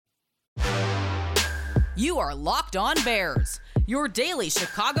You are Locked On Bears, your daily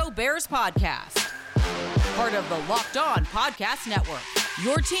Chicago Bears podcast. Part of the Locked On Podcast Network,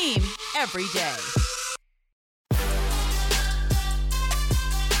 your team every day.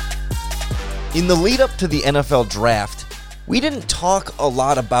 In the lead up to the NFL draft, we didn't talk a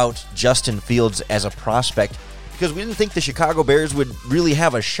lot about Justin Fields as a prospect because we didn't think the Chicago Bears would really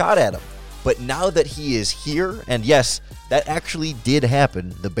have a shot at him. But now that he is here, and yes, that actually did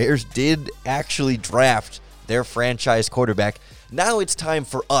happen, the Bears did actually draft their franchise quarterback, now it's time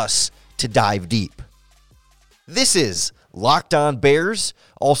for us to dive deep. This is Locked On Bears,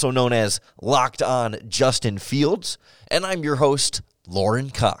 also known as Locked On Justin Fields, and I'm your host, Lauren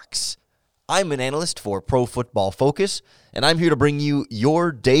Cox. I'm an analyst for Pro Football Focus, and I'm here to bring you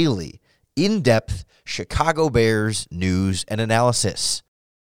your daily, in-depth Chicago Bears news and analysis.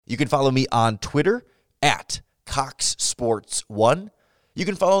 You can follow me on Twitter at CoxSports1. You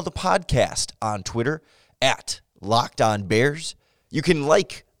can follow the podcast on Twitter at Locked On Bears. You can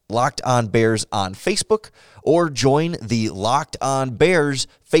like Locked On Bears on Facebook or join the Locked On Bears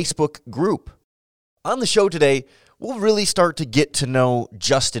Facebook group. On the show today, we'll really start to get to know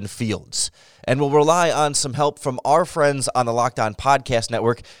Justin Fields, and we'll rely on some help from our friends on the Locked On Podcast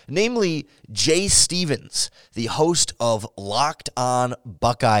Network, namely Jay Stevens, the host of Locked On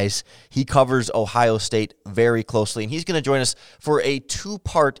Buckeyes. He covers Ohio State very closely, and he's going to join us for a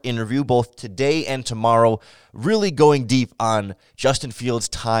two-part interview, both today and tomorrow, really going deep on Justin Fields'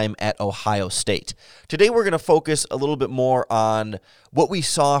 time at Ohio State. Today we're going to focus a little bit more on what we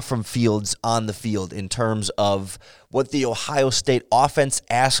saw from Fields on the field in terms of what the Ohio State offense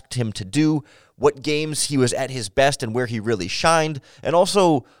asked him to do, what games he was at his best and where he really shined, and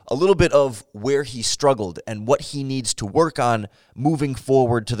also a little bit of where he struggled and what he needs to work on moving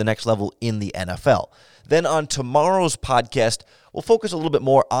forward to the next level in the NFL. Then on tomorrow's podcast, we'll focus a little bit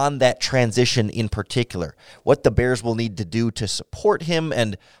more on that transition in particular, what the Bears will need to do to support him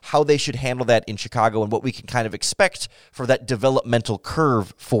and how they should handle that in Chicago and what we can kind of expect for that developmental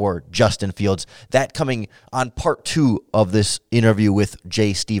curve for Justin Fields. That coming on part 2 of this interview with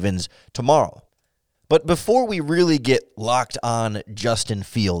Jay Stevens tomorrow. But before we really get locked on Justin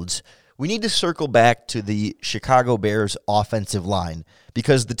Fields, we need to circle back to the Chicago Bears offensive line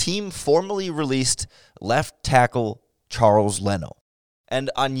because the team formally released left tackle Charles Leno. And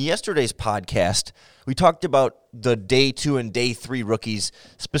on yesterday's podcast, we talked about the day 2 and day 3 rookies.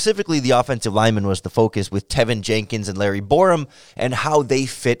 Specifically, the offensive lineman was the focus with Tevin Jenkins and Larry Borom and how they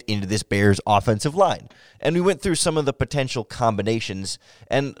fit into this Bears offensive line. And we went through some of the potential combinations,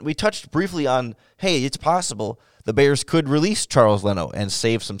 and we touched briefly on, hey, it's possible the Bears could release Charles Leno and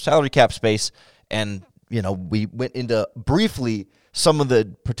save some salary cap space. And, we went into briefly some of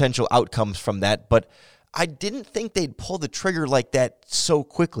the potential outcomes from that, but I didn't think they'd pull the trigger like that so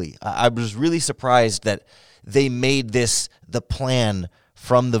quickly. I was really surprised that they made this the plan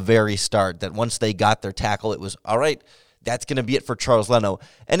from the very start, that once they got their tackle, it was, all right, that's going to be it for Charles Leno.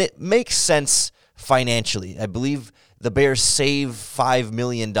 And it makes sense financially. I believe the Bears save $5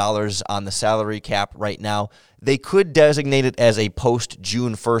 million on the salary cap right now. They could designate it as a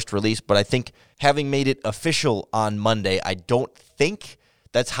post-June 1st release, but I think having made it official on Monday, I don't think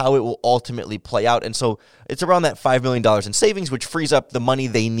that's how it will ultimately play out. And so it's around that $5 million in savings, which frees up the money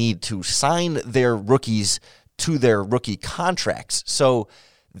they need to sign their rookies to their rookie contracts. So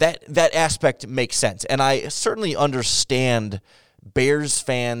that aspect makes sense. And I certainly understand Bears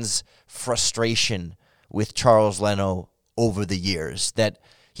fans' frustration with Charles Leno over the years, that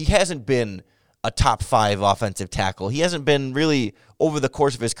he hasn't been a top 5 offensive tackle. He hasn't been really, over the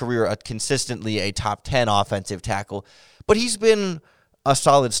course of his career, consistently a top 10 offensive tackle. But he's been a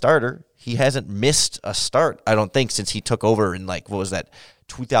solid starter. He hasn't missed a start, I don't think, since he took over in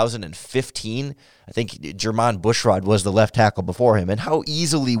 2015. I think Jermon Bushrod was the left tackle before him. And how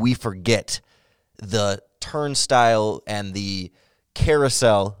easily we forget the turnstile and the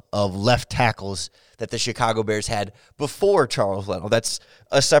carousel of left tackles that the Chicago Bears had before Charles Leno. That's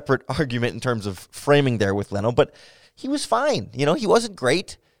a separate argument in terms of framing there with Leno, but he was fine. He wasn't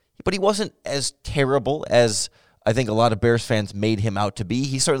great, but he wasn't as terrible as I think a lot of Bears fans made him out to be.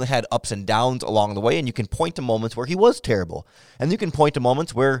 He certainly had ups and downs along the way, and you can point to moments where he was terrible. And you can point to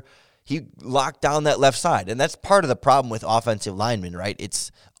moments where he locked down that left side. And that's part of the problem with offensive linemen, right?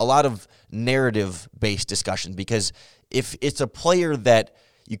 It's a lot of narrative-based discussion, because if it's a player that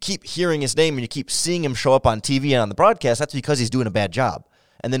you keep hearing his name and you keep seeing him show up on TV and on the broadcast, that's because he's doing a bad job.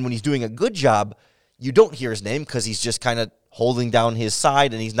 And then when he's doing a good job, you don't hear his name because he's just kind of holding down his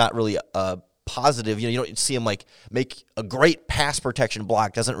side and he's not really positive. You don't see him make a great pass protection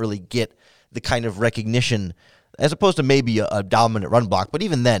block, doesn't really get the kind of recognition as opposed to maybe a dominant run block. But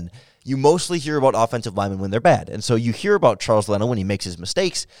even then, you mostly hear about offensive linemen when they're bad. And so you hear about Charles Leno when he makes his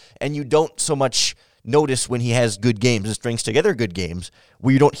mistakes, and you don't so much notice when he has good games and strings together good games,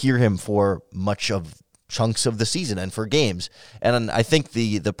 where you don't hear him for much of chunks of the season and for games. And I think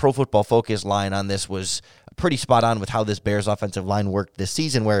the Pro Football Focus line on this was pretty spot on with how this Bears offensive line worked this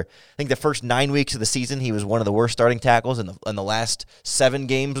season, where I think the first 9 weeks of the season, he was one of the worst starting tackles. In the last 7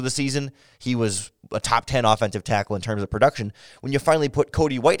 games of the season, he was a top 10 offensive tackle in terms of production. When you finally put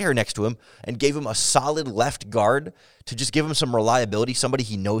Cody Whitehair next to him and gave him a solid left guard to just give him some reliability, somebody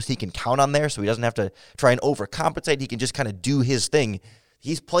he knows he can count on there so he doesn't have to try and overcompensate, he can just kind of do his thing.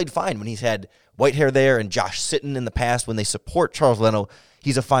 He's played fine when he's had Whitehair there and Josh Sitton in the past. When they support Charles Leno,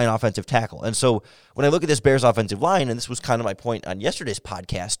 he's a fine offensive tackle. And so when I look at this Bears offensive line, and this was kind of my point on yesterday's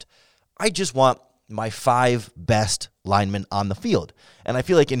podcast, I just want my 5 best linemen on the field. And I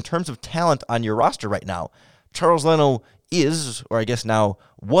feel like in terms of talent on your roster right now, Charles Leno is, or I guess now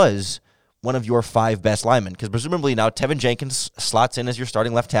was, one of your 5 best linemen, because presumably now Tevin Jenkins slots in as your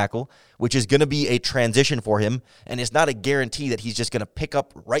starting left tackle, which is going to be a transition for him, and it's not a guarantee that he's just going to pick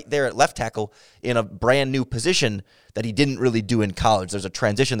up right there at left tackle in a brand new position that he didn't really do in college. There's a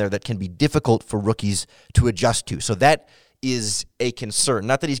transition there that can be difficult for rookies to adjust to. So that is a concern.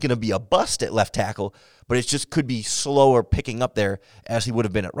 Not that he's going to be a bust at left tackle, but it just could be slower picking up there as he would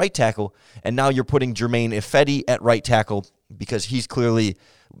have been at right tackle. And now you're putting Germain Ifedi at right tackle because he's clearly,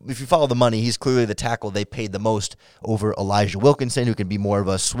 if you follow the money, he's clearly the tackle they paid the most over Elijah Wilkinson, who can be more of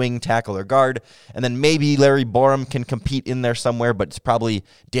a swing tackle or guard. And then maybe Larry Borum can compete in there somewhere, but it's probably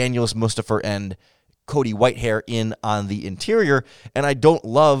Daniels, Mustafa, and Cody Whitehair in on the interior. And I don't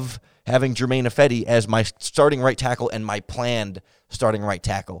love having Germain Ifedi as my starting right tackle and my planned starting right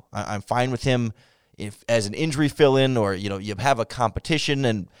tackle. I'm fine with him if as an injury fill-in, or you have a competition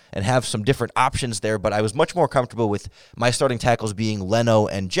and have some different options there, but I was much more comfortable with my starting tackles being Leno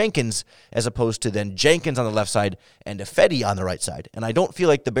and Jenkins as opposed to then Jenkins on the left side and Ifedi on the right side. And I don't feel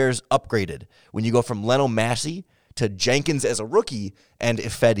like the Bears upgraded when you go from Leno Massey to Jenkins as a rookie and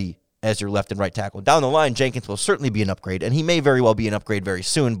Ifedi as your left and right tackle. Down the line, Jenkins will certainly be an upgrade, and he may very well be an upgrade very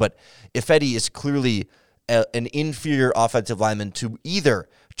soon, but Ifedi is clearly an inferior offensive lineman to either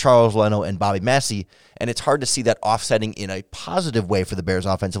Charles Leno and Bobby Massey, and it's hard to see that offsetting in a positive way for the Bears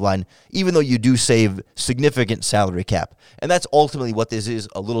offensive line, even though you do save significant salary cap. And that's ultimately what this is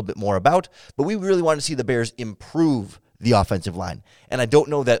a little bit more about, but we really want to see the Bears improve the offensive line. And I don't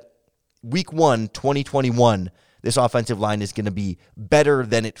know that week 1, 2021, this offensive line is going to be better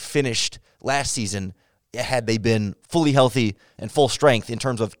than it finished last season had they been fully healthy and full strength in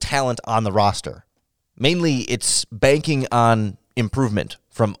terms of talent on the roster. Mainly, it's banking on improvement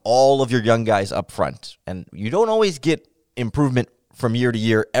from all of your young guys up front. And you don't always get improvement from year to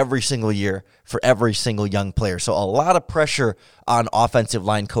year, every single year, for every single young player. So a lot of pressure on offensive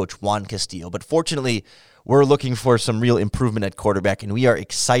line coach Juan Castillo. But fortunately, we're looking for some real improvement at quarterback, and we are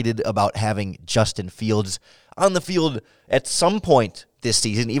excited about having Justin Fields on the field at some point this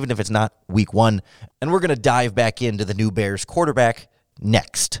season, even if it's not week 1. And we're going to dive back into the new Bears quarterback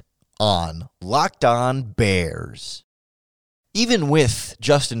next on Locked On Bears. Even with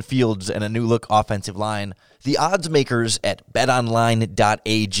Justin Fields and a new-look offensive line, the odds makers at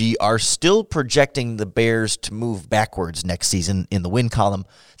betonline.ag are still projecting the Bears to move backwards next season in the win column.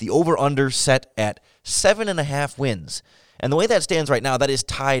 The over-under set at 7.5 wins. And the way that stands right now, that is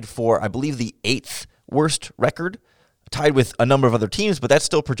tied for, I believe, the 8th worst record, tied with a number of other teams, but that's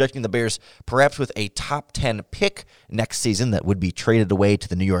still projecting the Bears perhaps with a top 10 pick next season that would be traded away to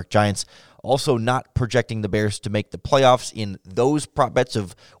the New York Giants. Also not projecting the Bears to make the playoffs in those prop bets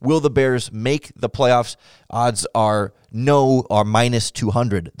of will the Bears make the playoffs. Odds are no, or minus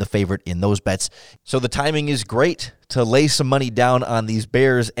 200, the favorite in those bets. So the timing is great to lay some money down on these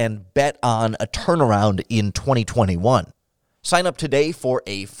Bears and bet on a turnaround in 2021. Sign up today for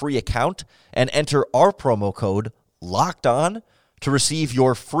a free account and enter our promo code LOCKEDON to receive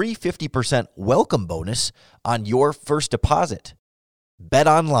your free 50% welcome bonus on your first deposit.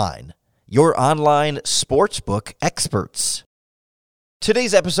 BetOnline, your online sportsbook experts.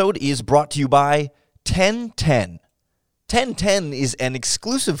 Today's episode is brought to you by 1010. 1010 is an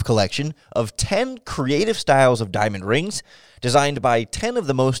exclusive collection of 10 creative styles of diamond rings designed by 10 of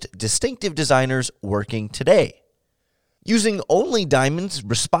the most distinctive designers working today. Using only diamonds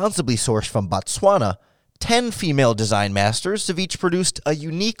responsibly sourced from Botswana, 10 female design masters have each produced a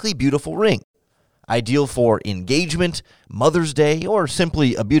uniquely beautiful ring. Ideal for engagement, Mother's Day, or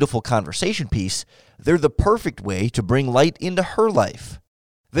simply a beautiful conversation piece, they're the perfect way to bring light into her life.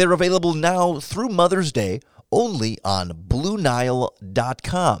 They're available now through Mother's Day only on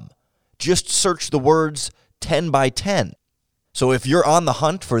BlueNile.com. Just search the words 10 by 10. So if you're on the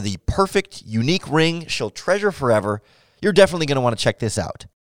hunt for the perfect, unique ring she'll treasure forever, you're definitely going to want to check this out.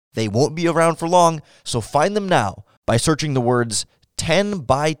 They won't be around for long, so find them now by searching the words 10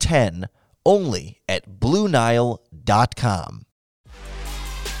 by 10 only at BlueNile.com.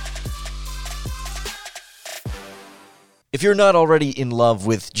 If you're not already in love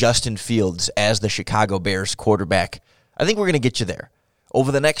with Justin Fields as the Chicago Bears quarterback, I think we're going to get you there.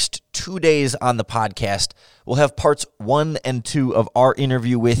 Over the next 2 days on the podcast, we'll have parts 1 and 2 of our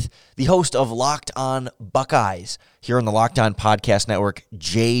interview with the host of Locked On Buckeyes here on the Locked On Podcast Network,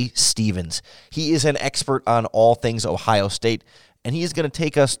 Jay Stevens. He is an expert on all things Ohio State, and he is going to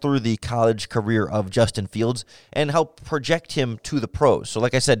take us through the college career of Justin Fields and help project him to the pros. So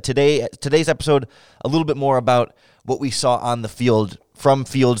like I said, today's episode, a little bit more about what we saw on the field from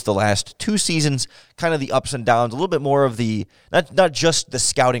Fields the last 2 seasons, kind of the ups and downs, a little bit more of the, not just the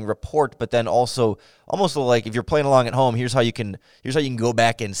scouting report, but then also almost like if you're playing along at home, here's how you can go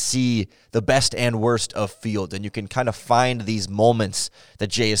back and see the best and worst of Fields, and you can kind of find these moments that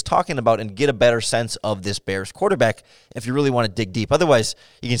Jay is talking about and get a better sense of this Bears quarterback if you really want to dig deep. Otherwise,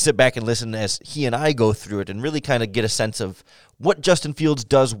 you can sit back and listen as he and I go through it and really kind of get a sense of what Justin Fields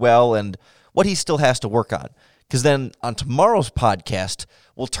does well and what he still has to work on. Because then on tomorrow's podcast,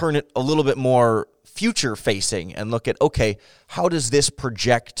 we'll turn it a little bit more future-facing and look at, okay, how does this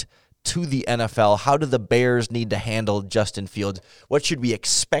project to the NFL? How do the Bears need to handle Justin Fields? What should we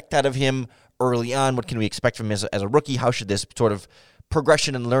expect out of him early on? What can we expect from him as a rookie? How should this sort of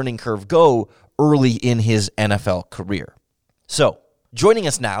progression and learning curve go early in his NFL career? So, joining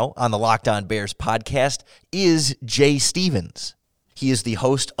us now on the Locked On Bears podcast is Jay Stevens. He is the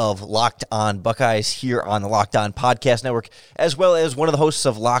host of Locked On Buckeyes here on the Locked On Podcast Network, as well as one of the hosts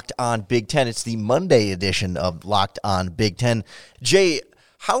of Locked On Big Ten. It's the Monday edition of Locked On Big Ten. Jay,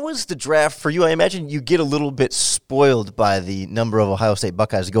 how was the draft for you? I imagine you get a little bit spoiled by the number of Ohio State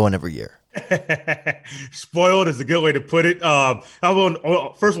Buckeyes going every year. Spoiled is a good way to put it.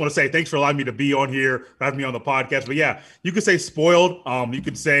 First want to say thanks for allowing me to be on here, having me on the podcast. But yeah, you could say spoiled. You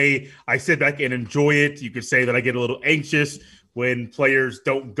could say I sit back and enjoy it. You could say that I get a little anxious when players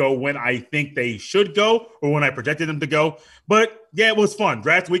don't go when I think they should go or when I projected them to go. But yeah, it was fun.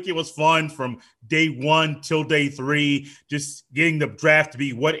 Draft weekend was fun from day 1 till day 3, just getting the draft to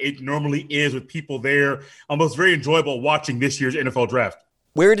be what it normally is with people there. It was very enjoyable watching this year's NFL draft.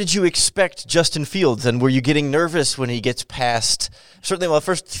 Where did you expect Justin Fields, and were you getting nervous when he gets past certainly the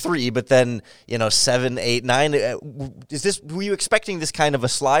first 3, but then 7, 8, 9? Were you expecting this kind of a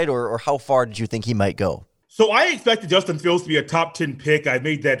slide, or how far did you think he might go? So I expected Justin Fields to be a top 10 pick. I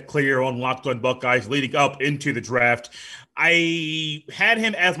made that clear on Locked On Buckeyes leading up into the draft. I had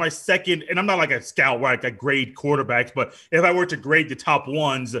him as my second, and I'm not like a scout where I grade quarterbacks, but if I were to grade the top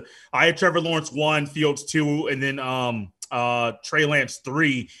ones, I had Trevor Lawrence 1, Fields 2, and then Trey Lance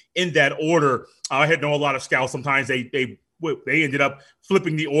 3 in that order. I had know a lot of scouts. Sometimes they ended up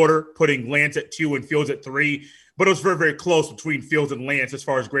flipping the order, putting Lance at 2 and Fields at 3, but it was very, very close between Fields and Lance as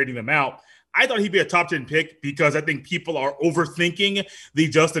far as grading them out. I thought he'd be a top 10 pick because I think people are overthinking the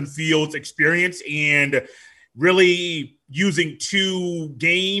Justin Fields experience and really using 2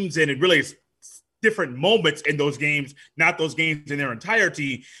 games and it really different moments in those games, not those games in their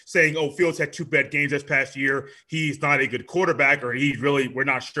entirety, saying, oh, Fields had 2 bad games this past year. He's not a good quarterback, or we're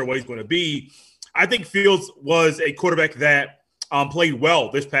not sure what he's going to be. I think Fields was a quarterback that played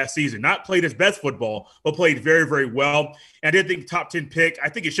well this past season. Not played his best football, but played very, very well. And I did think top 10 pick. I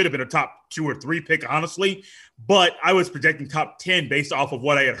think it should have been a top 2 or 3 pick, honestly. But I was projecting top 10 based off of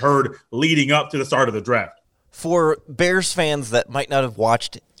what I had heard leading up to the start of the draft. For Bears fans that might not have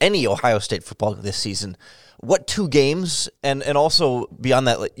watched any Ohio State football this season, what 2 games, and also beyond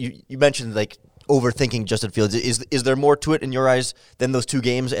that, like you mentioned overthinking Justin Fields. Is there more to it in your eyes than those 2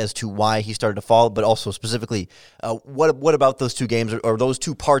 games as to why he started to fall? But also specifically, what about those 2 games or those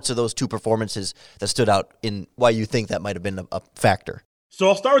 2 parts of those 2 performances that stood out in why you think that might have been a factor? So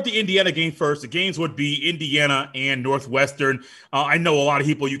I'll start with the Indiana game first. The games would be Indiana and Northwestern. I know a lot of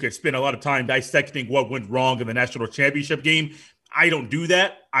people, you could spend a lot of time dissecting what went wrong in the national championship game. I don't do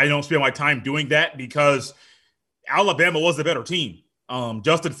that. I don't spend my time doing that because Alabama was the better team.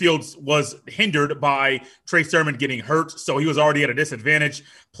 Justin Fields was hindered by Trey Sermon getting hurt, so he was already at a disadvantage,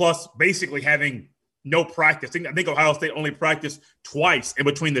 plus basically having no practice. I think Ohio State only practiced twice in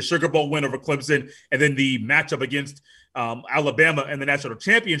between the Sugar Bowl win over Clemson and then the matchup against Alabama in the national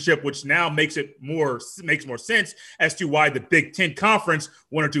championship, which now makes more sense as to why the Big Ten Conference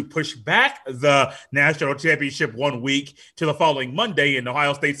wanted to push back the national championship 1 week to the following Monday, and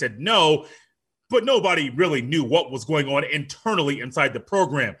Ohio State said no, but nobody really knew what was going on internally inside the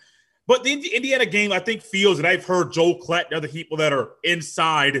program. But the Indiana game, I think, Fields, and I've heard Joel Klatt and other people that are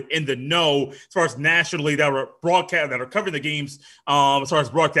inside in the know as far as nationally that are covering the games as far as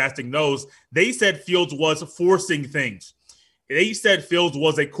broadcasting knows, they said Fields was forcing things. They said Fields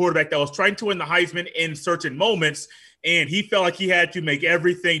was a quarterback that was trying to win the Heisman in certain moments, and he felt like he had to make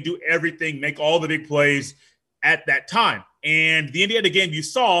everything, do everything, make all the big plays at that time. And the Indiana game you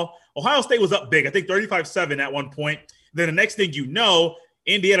saw, Ohio State was up big, I think 35-7 at one point. Then the next thing you know,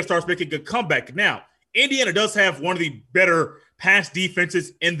 Indiana starts making a good comeback. Now, Indiana does have one of the better pass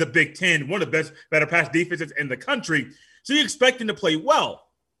defenses in the Big Ten, one of the better pass defenses in the country. So you expect him to play well.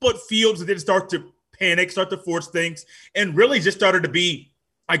 But Fields did start to panic, start to force things, and really just started to be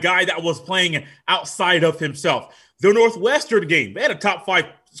a guy that was playing outside of himself. The Northwestern game, they had a top five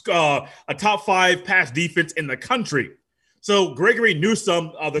pass defense in the country. So Gregory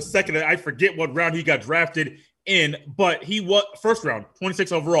Newsome, the second, I forget what round he got drafted in, but he was first round,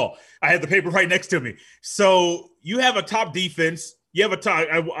 26 overall. I had the paper right next to me. So you have a top defense. You have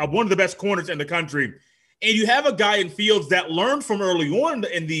one of the best corners in the country. And you have a guy in Fields that learned from early on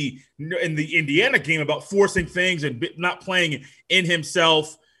in the Indiana game about forcing things and not playing in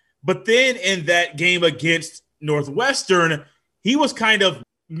himself. But then in that game against Northwestern, he was kind of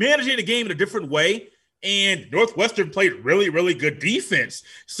managing the game in a different way. And Northwestern played really, really good defense.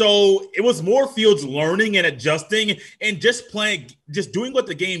 So it was more Fields learning and adjusting and just doing what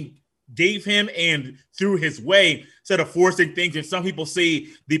the game gave him and threw his way instead of forcing things. And some people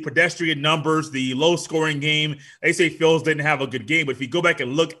see the pedestrian numbers, the low-scoring game. They say Fields didn't have a good game. But if you go back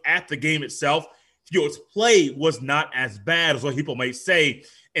and look at the game itself, Fields' play was not as bad as what people may say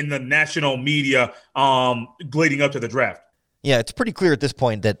in the national media leading up to the draft. Yeah, it's pretty clear at this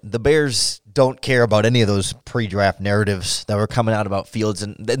point that the Bears don't care about any of those pre-draft narratives that were coming out about Fields,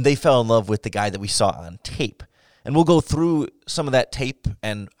 and they fell in love with the guy that we saw on tape. And we'll go through some of that tape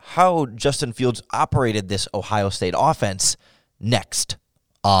and how Justin Fields operated this Ohio State offense next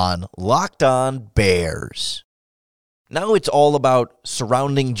on Locked On Bears. Now it's all about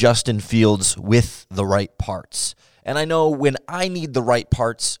surrounding Justin Fields with the right parts. And I know when I need the right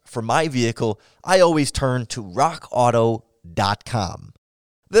parts for my vehicle, I always turn to RockAuto.com.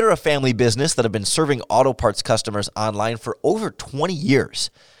 They're a family business that have been serving auto parts customers online for over 20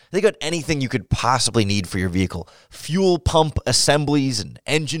 years. They got anything you could possibly need for your vehicle. Fuel pump assemblies and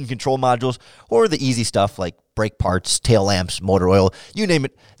engine control modules, or the easy stuff like brake parts, tail lamps, motor oil, you name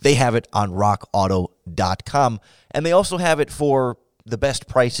it, they have it on RockAuto.com. And they also have it for the best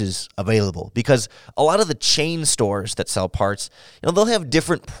prices available, because a lot of the chain stores that sell parts, they'll have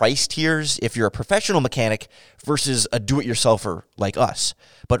different price tiers if you're a professional mechanic versus a do-it-yourselfer like us.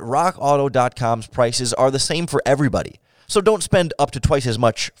 But RockAuto.com's prices are the same for everybody, so don't spend up to twice as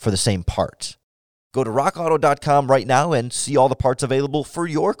much for the same parts. Go to RockAuto.com right now and see all the parts available for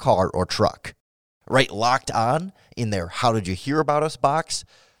your car or truck. Write Locked On in their How Did You Hear About Us box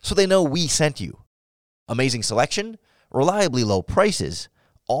so they know we sent you. Amazing selection, reliably low prices,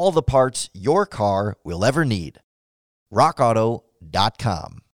 all the parts your car will ever need.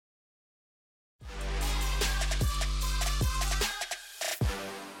 RockAuto.com.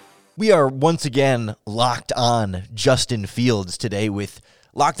 We are once again locked on Justin Fields today with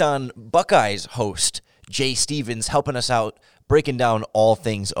Locked On Buckeyes host Jay Stevens helping us out, breaking down all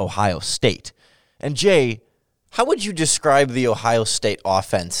things Ohio State. And Jay, how would you describe the Ohio State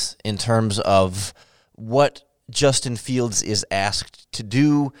offense in terms of what Justin Fields is asked to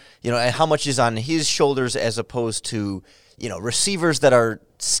do, and how much is on his shoulders as opposed to, receivers that are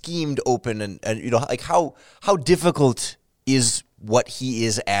schemed open and like how difficult is what he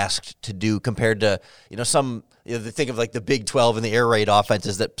is asked to do compared to, think of like the Big 12 and the air raid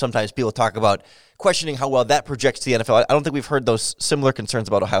offenses that sometimes people talk about questioning how well that projects to the NFL. I don't think we've heard those similar concerns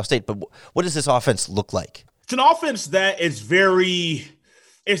about Ohio State, but what does this offense look like? It's an offense that is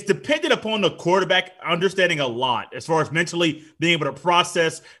it's dependent upon the quarterback understanding a lot as far as mentally being able to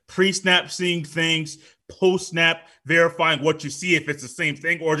process pre-snap, seeing things, post-snap, verifying what you see if it's the same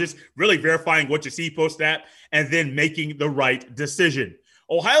thing, or just really verifying what you see post-snap and then making the right decision.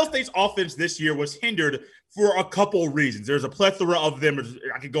 Ohio State's offense this year was hindered for a couple reasons. There's a plethora of them.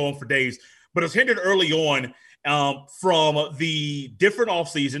 I could go on for days, but it's hindered early on from the different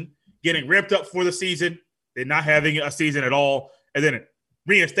offseason, getting ramped up for the season, then not having a season at all, and then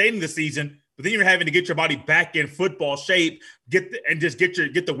reinstating the season, but then you're having to get your body back in football shape, get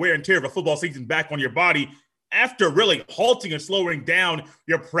the wear and tear of a football season back on your body after really halting and slowing down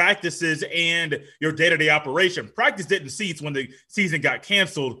your practices and your day-to-day operation. Practice didn't cease when the season got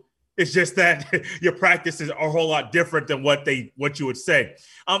canceled. It's just that your practices are a whole lot different than what you would say.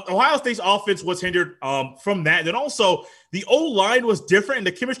 Ohio State's offense was hindered from that. Then also the O-line was different and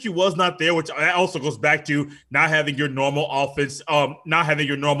the chemistry was not there, which also goes back to not having your normal offense, not having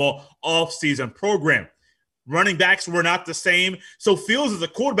your normal off-season program. Running backs were not the same. So Fields as a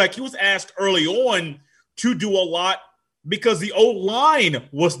quarterback, he was asked early on to do a lot because the O-line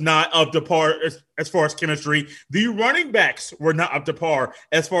was not up to par as far as chemistry. The running backs were not up to par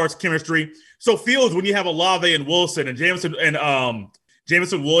as far as chemistry. So Fields, when you have Olave and Wilson and Jameson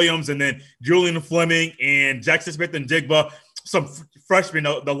Williams and then Julian Fleming and Jackson Smith-Njigba, some freshmen,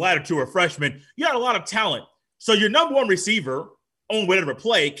 the latter two are freshmen, you got a lot of talent. So your number one receiver on whatever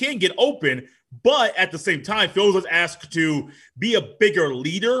play can get open, but at the same time, Fields was asked to be a bigger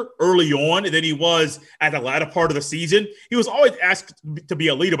leader early on than he was at the latter part of the season. He was always asked to be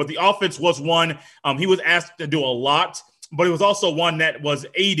a leader, but the offense was one. He was asked to do a lot, but it was also one that was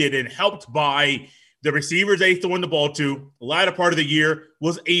aided and helped by the receivers they threw the ball to. The latter part of the year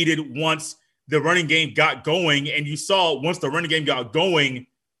was aided once the running game got going, and you saw once the running game got going,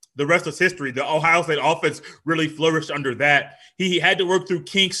 the rest is history. The Ohio State offense really flourished under that. He had to work through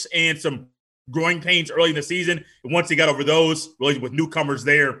kinks and some growing pains early in the season. And once he got over those, really with newcomers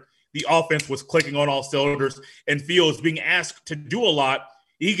there, the offense was clicking on all cylinders. And Fields being asked to do a lot,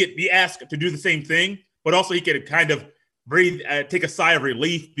 he could be asked to do the same thing, but also he could kind of breathe, take a sigh of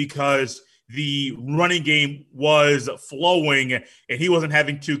relief because the running game was flowing and he wasn't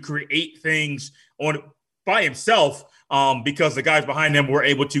having to create things by himself because the guys behind him were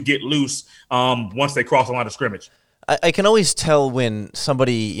able to get loose once they crossed the line of scrimmage. I can always tell when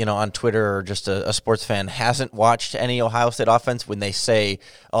somebody, on Twitter or just a sports fan hasn't watched any Ohio State offense when they say,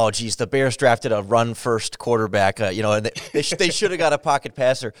 oh, geez, the Bears drafted a run-first quarterback, and they should have got a pocket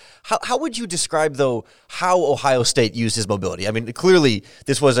passer. How would you describe, though, how Ohio State used his mobility? I mean, clearly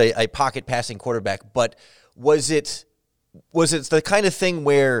this was a pocket-passing quarterback, but was it the kind of thing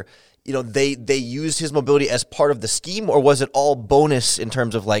where they used his mobility as part of the scheme, or was it all bonus in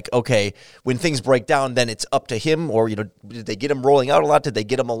terms of like, okay, when things break down, then it's up to him, or, did they get him rolling out a lot? Did they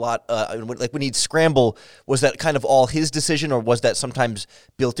get him a lot? When he'd scramble, was that kind of all his decision, or was that sometimes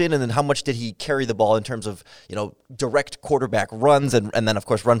built in? And then how much did he carry the ball in terms of, direct quarterback runs and then, of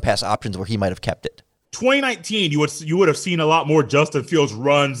course, run pass options where he might have kept it? 2019, you would have seen a lot more Justin Fields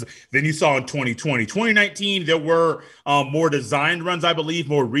runs than you saw in 2020. 2019, there were more designed runs, I believe,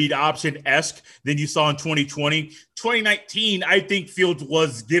 more read option-esque than you saw in 2020. 2019, I think Fields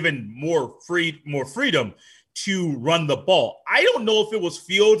was given more freedom to run the ball. I don't know if it was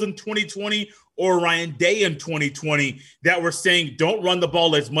Fields in 2020 or Ryan Day in 2020 that were saying, don't run the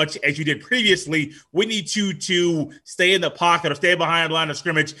ball as much as you did previously. We need you to stay in the pocket or stay behind the line of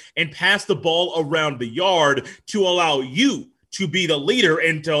scrimmage and pass the ball around the yard to allow you to be the leader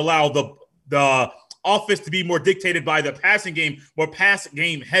and to allow the offense to be more dictated by the passing game, more pass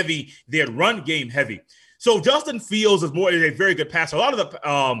game heavy than run game heavy. So Justin Fields is a very good passer. A lot of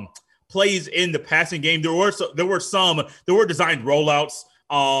the plays in the passing game, there were designed rollouts,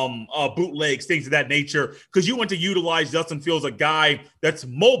 bootlegs, things of that nature, because you want to utilize Justin Fields, a guy that's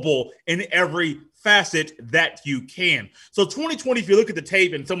mobile in every facet that you can. So 2020, if you look at the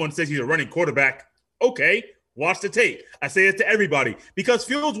tape and someone says he's a running quarterback, okay, watch the tape. I say it to everybody because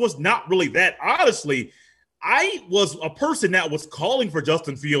Fields was not really that. Honestly, I was a person that was calling for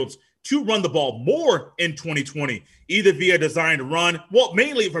Justin Fields to run the ball more in 2020, either via designed run. Well,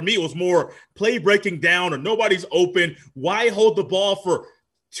 mainly for me, it was more play breaking down or nobody's open. Why hold the ball for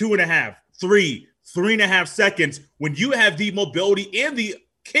 2.5, 3.5 seconds when you have the mobility and the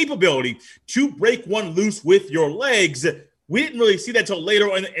capability to break one loose with your legs? We didn't really see that until later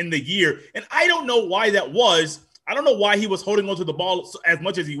in the year. And I don't know why that was. I don't know why he was holding onto the ball as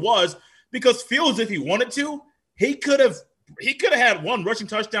much as he was, because Fields, if he wanted to, he could have had one rushing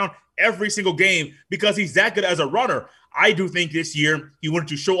touchdown every single game because he's that good as a runner. I do think this year he wanted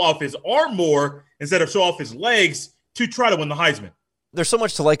to show off his arm more instead of show off his legs to try to win the Heisman. There's so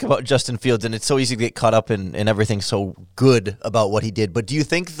much to like about Justin Fields, and it's so easy to get caught up in everything so good about what he did. But do you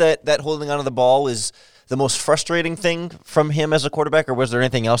think that holding onto the ball is the most frustrating thing from him as a quarterback, or was there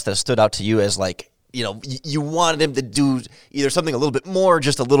anything else that stood out to you as like, you wanted him to do either something a little bit more or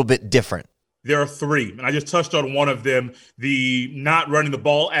just a little bit different? There are three, and I just touched on one of them, the not running the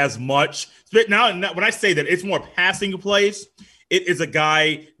ball as much. But now, when I say that it's more passing plays, it is a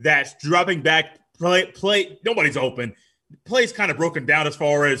guy that's dropping back, play nobody's open. Play's kind of broken down as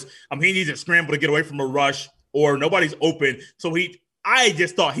far as he needs to scramble to get away from a rush or nobody's open. So I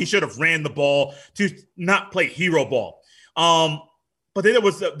just thought he should have ran the ball to not play hero ball. But then there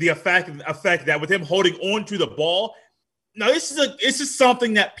was the effect that with him holding on to the ball, Now, this is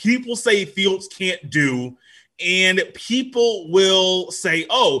something that people say Fields can't do, and people will say,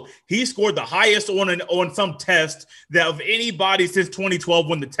 "Oh, he scored the highest on some test that of anybody since 2012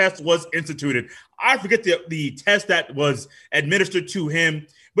 when the test was instituted." I forget the test that was administered to him,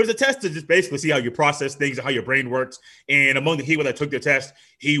 but it's a test to just basically see how you process things and how your brain works. And among the people that took the test,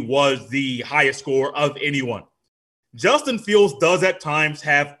 he was the highest score of anyone. Justin Fields does at times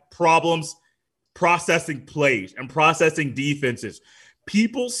have problems processing plays and processing defenses.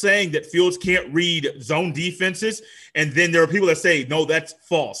 People saying that Fields can't read zone defenses, and then there are people that say, no, that's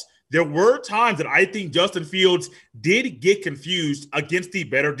false. There were times that I think Justin Fields did get confused against the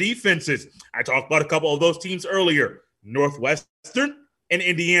better defenses. I talked about a couple of those teams earlier, Northwestern and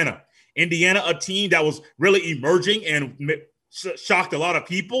Indiana. Indiana, a team that was really emerging and shocked a lot of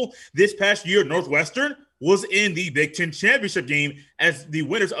people. This past year, Northwestern was in the Big Ten championship game as the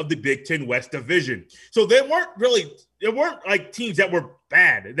winners of the Big Ten West Division. So there weren't like teams that were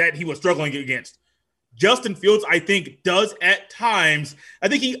bad that he was struggling against. Justin Fields, I think, does at times, I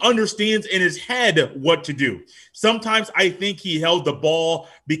think he understands in his head what to do. Sometimes I think he held the ball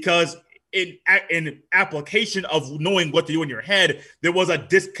because in application of knowing what to do in your head, there was a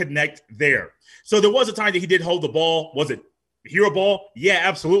disconnect there. So there was a time that he did hold the ball. Was it hero ball? Yeah,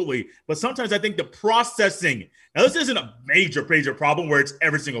 absolutely. But sometimes I think the processing, now this isn't a major problem where it's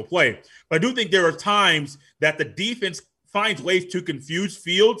every single play, but I do think there are times that the defense finds ways to confuse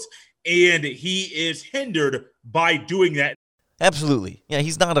Fields, and he is hindered by doing that. Absolutely. Yeah,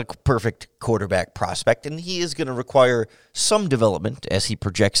 he's not a perfect quarterback prospect, and he is going to require some development as he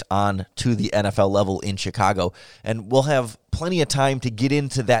projects on to the NFL level in Chicago. And we'll have plenty of time to get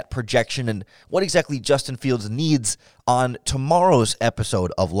into that projection and what exactly Justin Fields needs on tomorrow's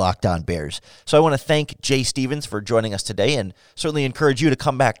episode of Locked On Bears. So I want to thank Jay Stevens for joining us today, and certainly encourage you to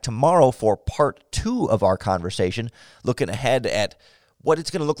come back tomorrow for part 2 of our conversation, looking ahead at what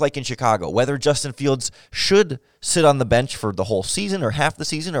it's going to look like in Chicago, whether Justin Fields should sit on the bench for the whole season or half the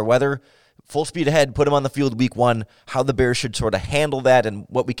season, or whether full speed ahead, put him on the field week 1, how the Bears should sort of handle that and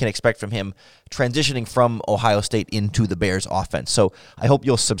what we can expect from him transitioning from Ohio State into the Bears offense. So I hope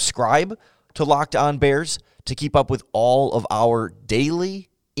you'll subscribe to Locked On Bears to keep up with all of our daily,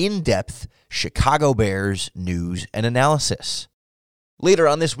 in-depth Chicago Bears news and analysis. Later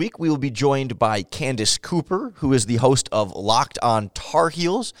on this week, we will be joined by Candace Cooper, who is the host of Locked On Tar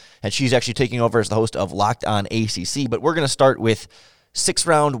Heels, and she's actually taking over as the host of Locked On ACC. But we're going to start with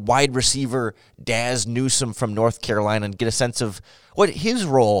 6th-round wide receiver Daz Newsome from North Carolina and get a sense of what his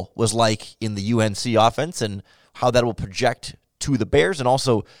role was like in the UNC offense and how that will project to the Bears, and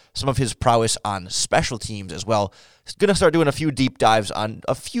also some of his prowess on special teams as well. He's going to start doing a few deep dives on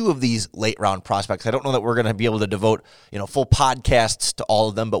a few of these late-round prospects. I don't know that we're going to be able to devote, full podcasts to all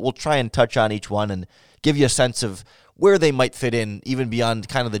of them, but we'll try and touch on each one and give you a sense of where they might fit in, even beyond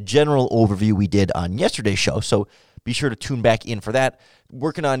kind of the general overview we did on yesterday's show. So be sure to tune back in for that.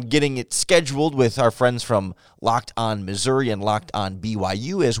 Working on getting it scheduled with our friends from Locked On Missouri and Locked On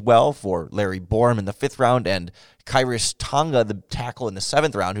BYU as well for Larry Borum in the 5th round and Khyiris Tonga, the tackle in the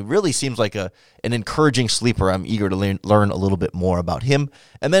 7th round, who really seems like an encouraging sleeper. I'm eager to learn a little bit more about him.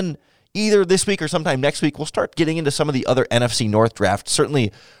 And then either this week or sometime next week, we'll start getting into some of the other NFC North drafts.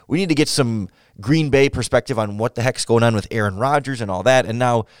 Certainly, we need to get some Green Bay perspective on what the heck's going on with Aaron Rodgers and all that. And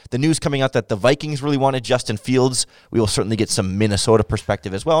now the news coming out that the Vikings really wanted Justin Fields. We will certainly get some Minnesota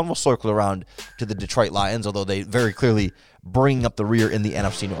perspective as well, and we'll circle around to the Detroit Lions, although they very clearly bring up the rear in the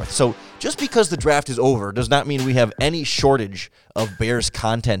NFC North. So just because the draft is over does not mean we have any shortage of Bears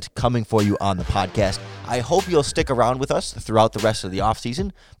content coming for you on the podcast. I hope you'll stick around with us throughout the rest of the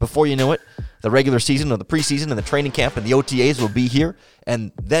offseason. Before you know it, the regular season or the preseason and the training camp and the OTAs will be here,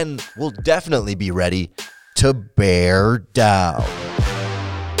 and then we'll definitely be ready to bear down.